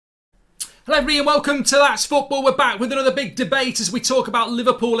Hello everybody and welcome to That's Football. We're back with another big debate as we talk about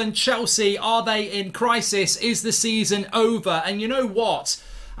Liverpool and Chelsea. Are they in crisis? Is the season over? And you know what?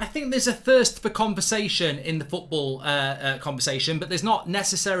 I think there's a thirst for conversation in the football conversation, but there's not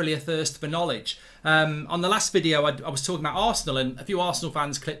necessarily a thirst for knowledge. On the last video, I was talking about Arsenal, and a few Arsenal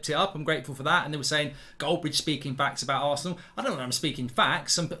fans clipped it up. I'm grateful for that. And they were saying, Goldbridge speaking facts about Arsenal. I don't know if I'm speaking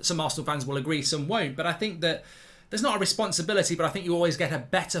facts. Some Arsenal fans will agree, some won't. But I think that there's not a responsibility, but I think you always get a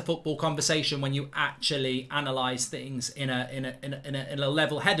better football conversation when you actually analyse things in a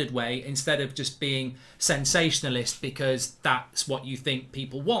level-headed way instead of just being sensationalist because that's what you think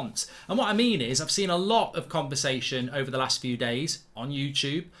people want. And what I mean is I've seen a lot of conversation over the last few days on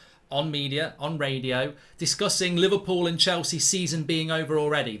YouTube, on media, on radio, discussing Liverpool and Chelsea season being over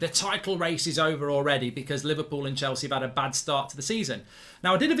already. The title race is over already because Liverpool and Chelsea have had a bad start to the season.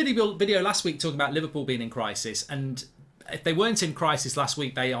 Now, I did a video last week talking about Liverpool being in crisis, and if they weren't in crisis last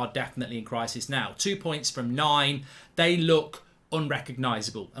week, they are definitely in crisis now. 2 points from 9. They look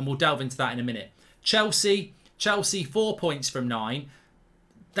unrecognisable, and we'll delve into that in a minute. Chelsea 4 points from 9.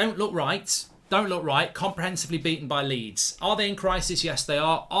 Don't look right. Don't look right. Comprehensively beaten by Leeds. Are they in crisis? Yes, they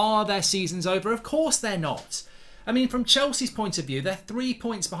are. Are their seasons over? Of course they're not. I mean, from Chelsea's point of view, they're 3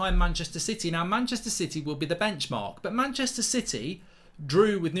 points behind Manchester City. Now, Manchester City will be the benchmark, but Manchester City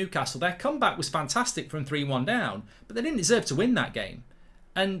drew with Newcastle. Their comeback was fantastic from 3-1 down, but they didn't deserve to win that game.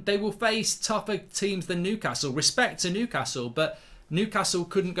 And they will face tougher teams than Newcastle. Respect to Newcastle, but Newcastle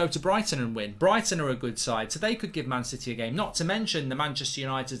couldn't go to Brighton and win. Brighton are a good side, so they could give Man City a game. Not to mention the Manchester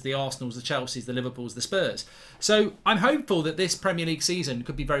Uniteds, the Arsenals, the Chelseas, the Liverpools, the Spurs. So I'm hopeful that this Premier League season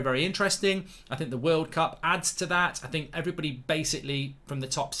could be very, very interesting. I think the World Cup adds to that. I think everybody basically from the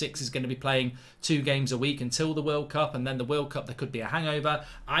top 6 is going to be playing 2 games a week until the World Cup, and then the World Cup there could be a hangover.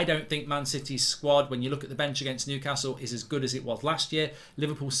 I don't think Man City's squad, when you look at the bench against Newcastle, is as good as it was last year.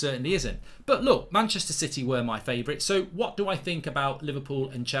 Liverpool certainly isn't. But look, Manchester City were my favourite. So what do I think about Liverpool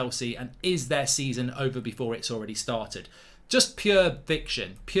and Chelsea, and is their season over before it's already started? Just pure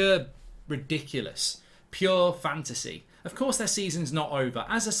fiction, pure ridiculous, pure fantasy. Of course their season's not over.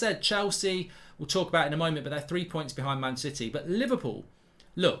 As I said, Chelsea, we'll talk about in a moment, but they're 3 points behind Man City. But Liverpool,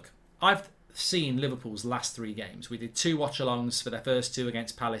 look, I've seen Liverpool's last 3 games. We did 2 watch-alongs for their first 2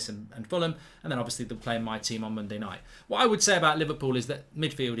 against Palace and Fulham, and then obviously they're playing my team on Monday night. What I would say about Liverpool is that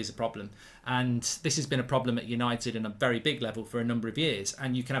midfield is a problem, and this has been a problem at United on a very big level for a number of years.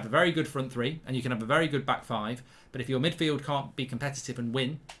 And you can have a very good front 3, and you can have a very good back 5, but if your midfield can't be competitive and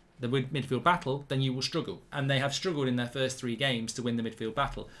win the midfield battle, then you will struggle. And they have struggled in their first 3 games to win the midfield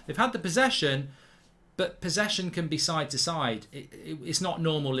battle. They've had the possession, but possession can be side to side. It's not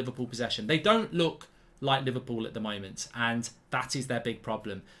normal Liverpool possession. They don't look like Liverpool at the moment, and that is their big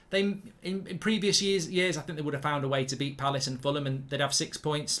problem. They in previous years, I think they would have found a way to beat Palace and Fulham, and they'd have 6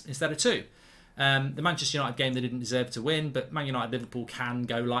 points instead of 2. The Manchester United game they didn't deserve to win, but Man United Liverpool can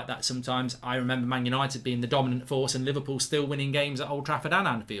go like that sometimes. I remember Man United being the dominant force and Liverpool still winning games at Old Trafford and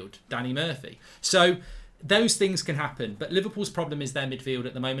Anfield. Danny Murphy. So those things can happen, but Liverpool's problem is their midfield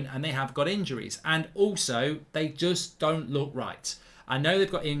at the moment, and they have got injuries, and also they just don't look right. I know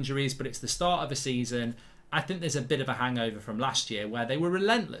they've got injuries, but it's the start of a season. I think there's a bit of a hangover from last year where they were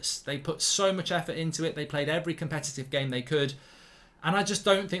relentless. They put so much effort into it. They played every competitive game they could, and I just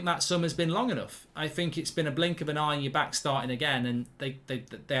don't think that summer's been long enough. I think it's been a blink of an eye and you're back starting again, and they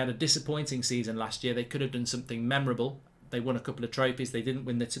had a disappointing season last year. They could have done something memorable. They won a couple of trophies. They didn't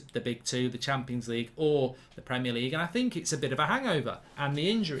win the big 2, the Champions League or the Premier League. And I think it's a bit of a hangover and the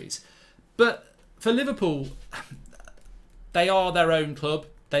injuries. But for Liverpool, they are their own club.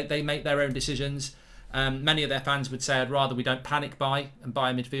 They make their own decisions. Many of their fans would say, I'd rather we don't panic buy and buy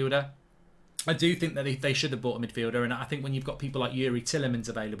a midfielder. I do think that they should have bought a midfielder. And I think when you've got people like Yuri Tillemans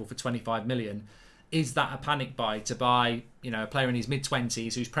available for 25 million, is that a panic buy to buy, a player in his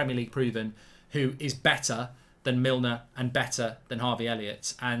mid-20s who's Premier League proven, who is better than Milner and better than Harvey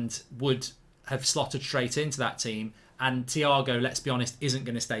Elliott, and would have slotted straight into that team? And Thiago, let's be honest, isn't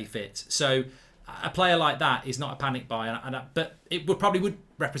going to stay fit. So a player like that is not a panic buy, but it probably would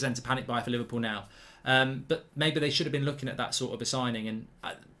represent a panic buy for Liverpool now. But maybe they should have been looking at that sort of a signing. And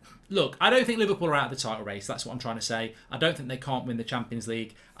look, I don't think Liverpool are out of the title race. That's what I'm trying to say. I don't think they can't win the Champions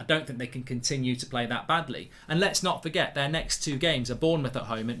League. I don't think they can continue to play that badly. And let's not forget, their next 2 games are Bournemouth at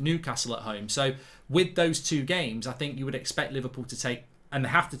home and Newcastle at home. So with those 2 games, I think you would expect Liverpool to take, and they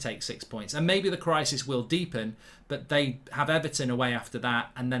have to take 6 points. And maybe the crisis will deepen, but they have Everton away after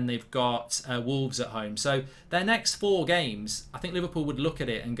that, and then they've got Wolves at home. So their next 4 games, I think Liverpool would look at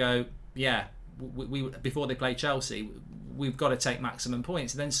it and go, yeah, we before they play Chelsea, we've got to take maximum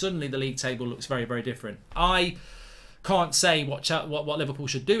points. And then suddenly the league table looks very, very different. I Can't say what Liverpool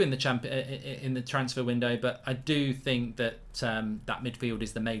should do in the transfer window, but I do think that that midfield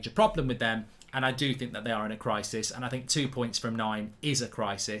is the major problem with them, and I do think that they are in a crisis. And I think 2 points from 9 is a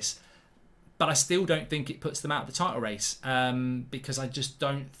crisis, but I still don't think it puts them out of the title race, because I just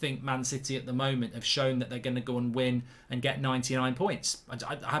don't think Man City at the moment have shown that they're going to go and win and get 99 points.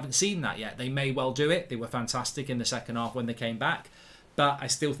 I haven't seen that yet. They may well do it. They were fantastic in the second half when they came back, but I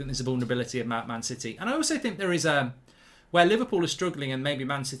still think there's a vulnerability of Man City, and I also think there is where Liverpool are struggling and maybe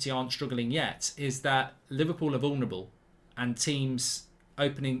Man City aren't struggling yet, is that Liverpool are vulnerable, and teams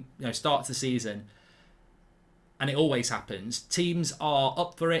start the season, and it always happens, teams are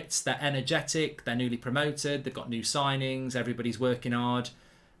up for it, they're energetic, they're newly promoted, they've got new signings, everybody's working hard.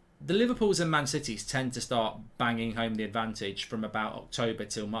 The Liverpools and Man Cities tend to start banging home the advantage from about October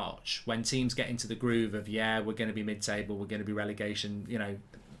till March, when teams get into the groove of, we're going to be mid-table, we're going to be relegation,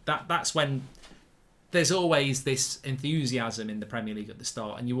 that's when there's always this enthusiasm in the Premier League at the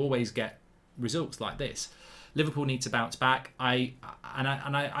start, and you always get results like this. Liverpool need to bounce back. I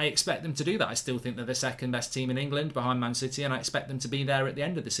expect them to do that. I still think they're the second best team in England behind Man City, and I expect them to be there at the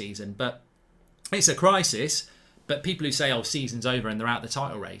end of the season. But it's a crisis. But people who say, season's over and they're out of the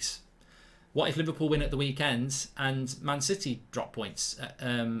title race, what if Liverpool win at the weekend and Man City drop points?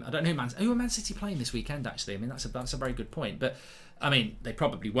 I don't know who are Man City playing this weekend, actually. I mean, that's a very good point. But I mean, they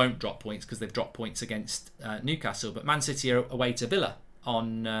probably won't drop points because they've dropped points against Newcastle. But Man City are away to Villa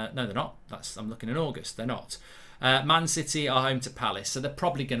on... no, they're not. I'm looking in August. They're not. Man City are home to Palace, so they're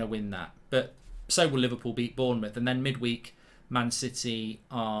probably going to win that. But so will Liverpool beat Bournemouth. And then midweek, Man City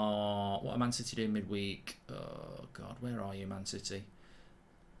are... What are Man City doing midweek? Oh, God, where are you, Man City?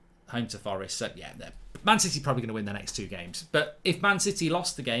 Home to Forest. So, Man City probably going to win the next 2 games. But if Man City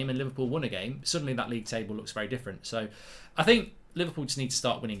lost the game and Liverpool won a game, suddenly that league table looks very different. So I think Liverpool just need to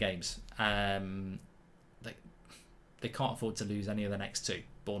start winning games. They can't afford to lose any of the next 2,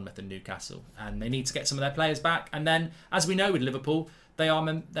 Bournemouth and Newcastle, and they need to get some of their players back. And then, as we know with Liverpool, they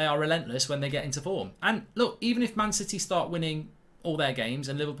are relentless when they get into form. And look, even if Man City start winning all their games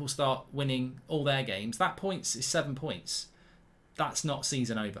and Liverpool start winning all their games, that points is 7 points. That's not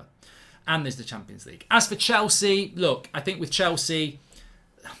season over. And there's the Champions League. As for Chelsea, look, I think with Chelsea,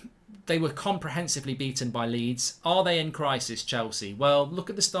 they were comprehensively beaten by Leeds. Are they in crisis, Chelsea? Well,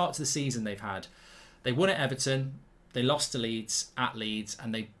 look at the start to the season they've had. They won at Everton, they lost to Leeds at Leeds,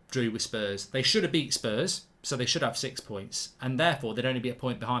 and they drew with Spurs. They should have beat Spurs, so they should have 6 points, and therefore they'd only be a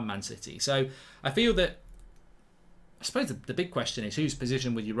point behind Man City. So I feel that, I suppose the big question is, whose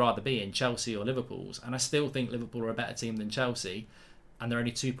position would you rather be in, Chelsea or Liverpool's? And I still think Liverpool are a better team than Chelsea, and they're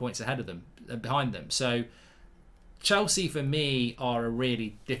only 2 points ahead of them, behind them. So Chelsea, for me, are a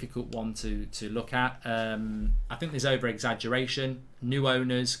really difficult one to look at. I think there's over-exaggeration. New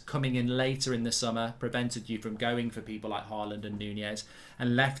owners coming in later in the summer prevented you from going for people like Haaland and Nunez,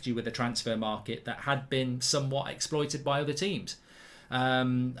 and left you with a transfer market that had been somewhat exploited by other teams.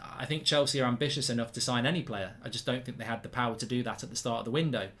 I think Chelsea are ambitious enough to sign any player. I just don't think they had the power to do that at the start of the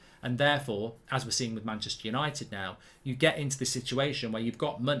window. And therefore, as we're seeing with Manchester United now, you get into this situation where you've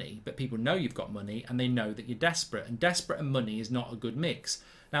got money, but people know you've got money and they know that you're desperate. And desperate and money is not a good mix.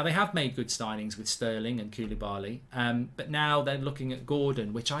 Now, they have made good signings with Sterling and Koulibaly, but now they're looking at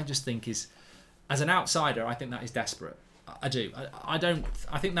Gordon, which I just think is, as an outsider, I think that is desperate. I do. I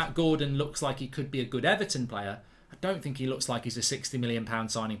think that Gordon looks like he could be a good Everton player. I don't think he looks like he's a £60 million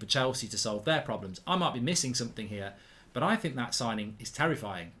signing for Chelsea to solve their problems. I might be missing something here, but I think that signing is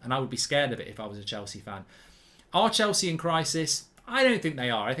terrifying, and I would be scared of it if I was a Chelsea fan. Are Chelsea in crisis? I don't think they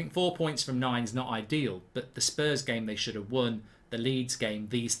are. I think 4 points from 9 is not ideal, but the Spurs game they should have won. The Leeds game,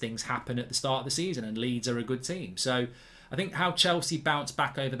 these things happen at the start of the season, and Leeds are a good team. So I think how Chelsea bounce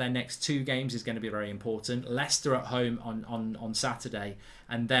back over their next 2 games is going to be very important. Leicester at home on Saturday,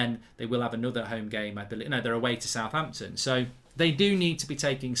 and then they will have another home game, I believe. No, they're away to Southampton. So they do need to be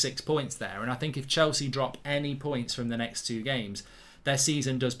taking 6 points there. And I think if Chelsea drop any points from the next 2 games, their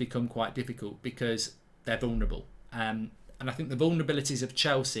season does become quite difficult because they're vulnerable. And I think the vulnerabilities of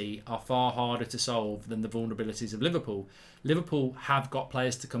Chelsea are far harder to solve than the vulnerabilities of Liverpool. Liverpool have got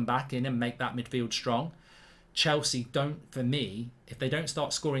players to come back in and make that midfield strong. Chelsea don't, for me, if they don't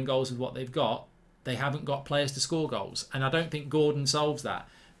start scoring goals with what they've got, they haven't got players to score goals. And I don't think Gordon solves that.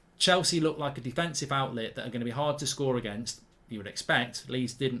 Chelsea look like a defensive outlet that are going to be hard to score against, you would expect.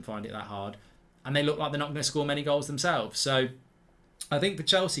 Leeds didn't find it that hard. And they look like they're not going to score many goals themselves. So I think for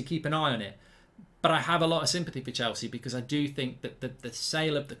Chelsea, keep an eye on it. But I have a lot of sympathy for Chelsea because I do think that the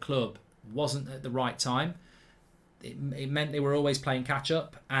sale of the club wasn't at the right time. It meant they were always playing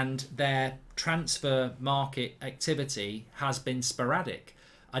catch-up, and their transfer market activity has been sporadic.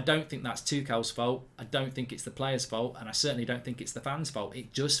 I don't think that's Tuchel's fault. I don't think it's the players' fault. And I certainly don't think it's the fans' fault.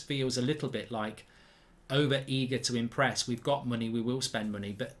 It just feels a little bit like over eager to impress. We've got money, we will spend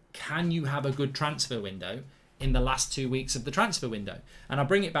money. But can you have a good transfer window in the last 2 weeks of the transfer window? And I'll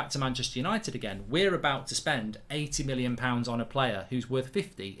bring it back to Manchester United again. We're about to spend £80 million on a player who's worth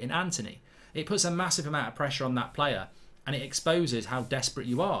 50 in Anthony. It puts a massive amount of pressure on that player and it exposes how desperate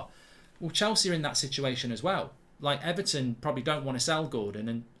you are. Well, Chelsea are in that situation as well. Like Everton probably don't want to sell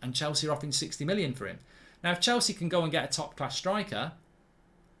Gordon and Chelsea are offering 60 million for him. Now, if Chelsea can go and get a top-class striker,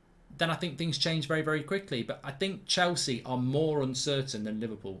 then I think things change very, very quickly. But I think Chelsea are more uncertain than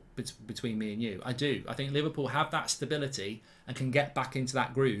Liverpool, between me and you. I do. I think Liverpool have that stability and can get back into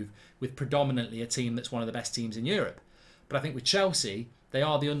that groove with predominantly a team that's one of the best teams in Europe. But I think with Chelsea, they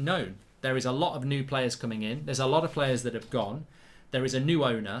are the unknown. There is a lot of new players coming in. There's a lot of players that have gone. There is a new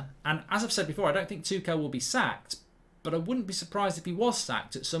owner. And as I've said before, I don't think Tuchel will be sacked. But I wouldn't be surprised if he was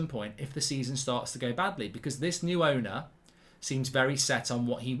sacked at some point if the season starts to go badly. Because this new owner seems very set on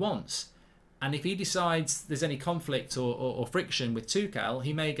what he wants. And if he decides there's any conflict or friction with Tuchel,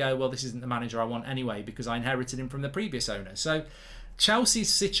 he may go, well, this isn't the manager I want anyway because I inherited him from the previous owner. So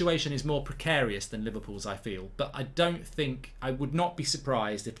Chelsea's situation is more precarious than Liverpool's, I feel. But I would not be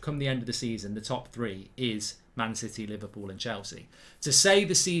surprised if come the end of the season, the top three is Man City, Liverpool and Chelsea. To say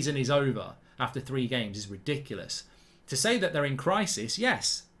the season is over after 3 games is ridiculous. To say that they're in crisis,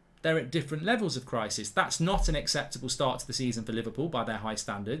 yes, they're at different levels of crisis. That's not an acceptable start to the season for Liverpool by their high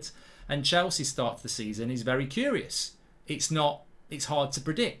standards. And Chelsea's start to the season is very curious. It's hard to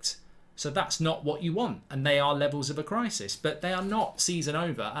predict. So that's not what you want. And they are levels of a crisis. But they are not season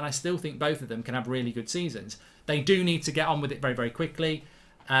over. And I still think both of them can have really good seasons. They do need to get on with it very, very quickly.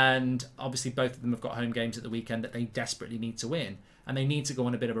 And obviously both of them have got home games at the weekend that they desperately need to win. And they need to go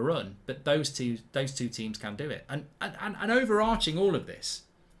on a bit of a run. But those two teams can do it. And overarching all of this,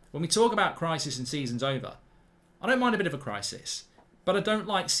 when we talk about crisis and season's over, I don't mind a bit of a crisis. But I don't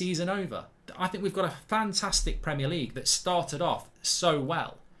like season over. I think we've got a fantastic Premier League that started off so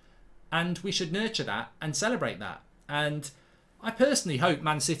well. And we should nurture that and celebrate that. And I personally hope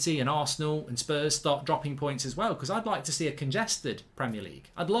Man City and Arsenal and Spurs start dropping points as well. Because I'd like to see a congested Premier League.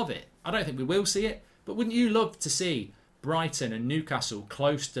 I'd love it. I don't think we will see it. But wouldn't you love to see Brighton and Newcastle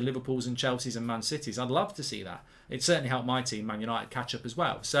close to Liverpool's and Chelsea's and Man City's? I'd love to see that. It'd certainly help my team, Man United, catch up as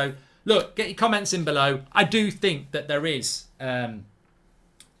well. So, look, get your comments in below. I do think that there is... and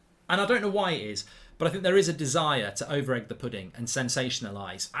I don't know why it is, but I think there is a desire to over-egg the pudding and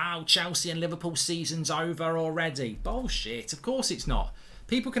sensationalise. Oh, Chelsea and Liverpool season's over already. Bullshit. Of course it's not.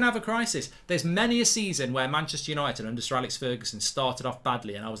 People can have a crisis. There's many a season where Manchester United under Sir Alex Ferguson started off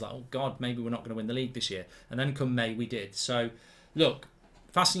badly and I was like, oh God, maybe we're not going to win the league this year. And then come May, we did. So, look,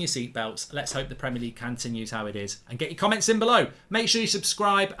 fasten your seatbelts. Let's hope the Premier League continues how it is. And get your comments in below. Make sure you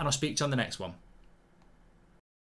subscribe and I'll speak to you on the next one.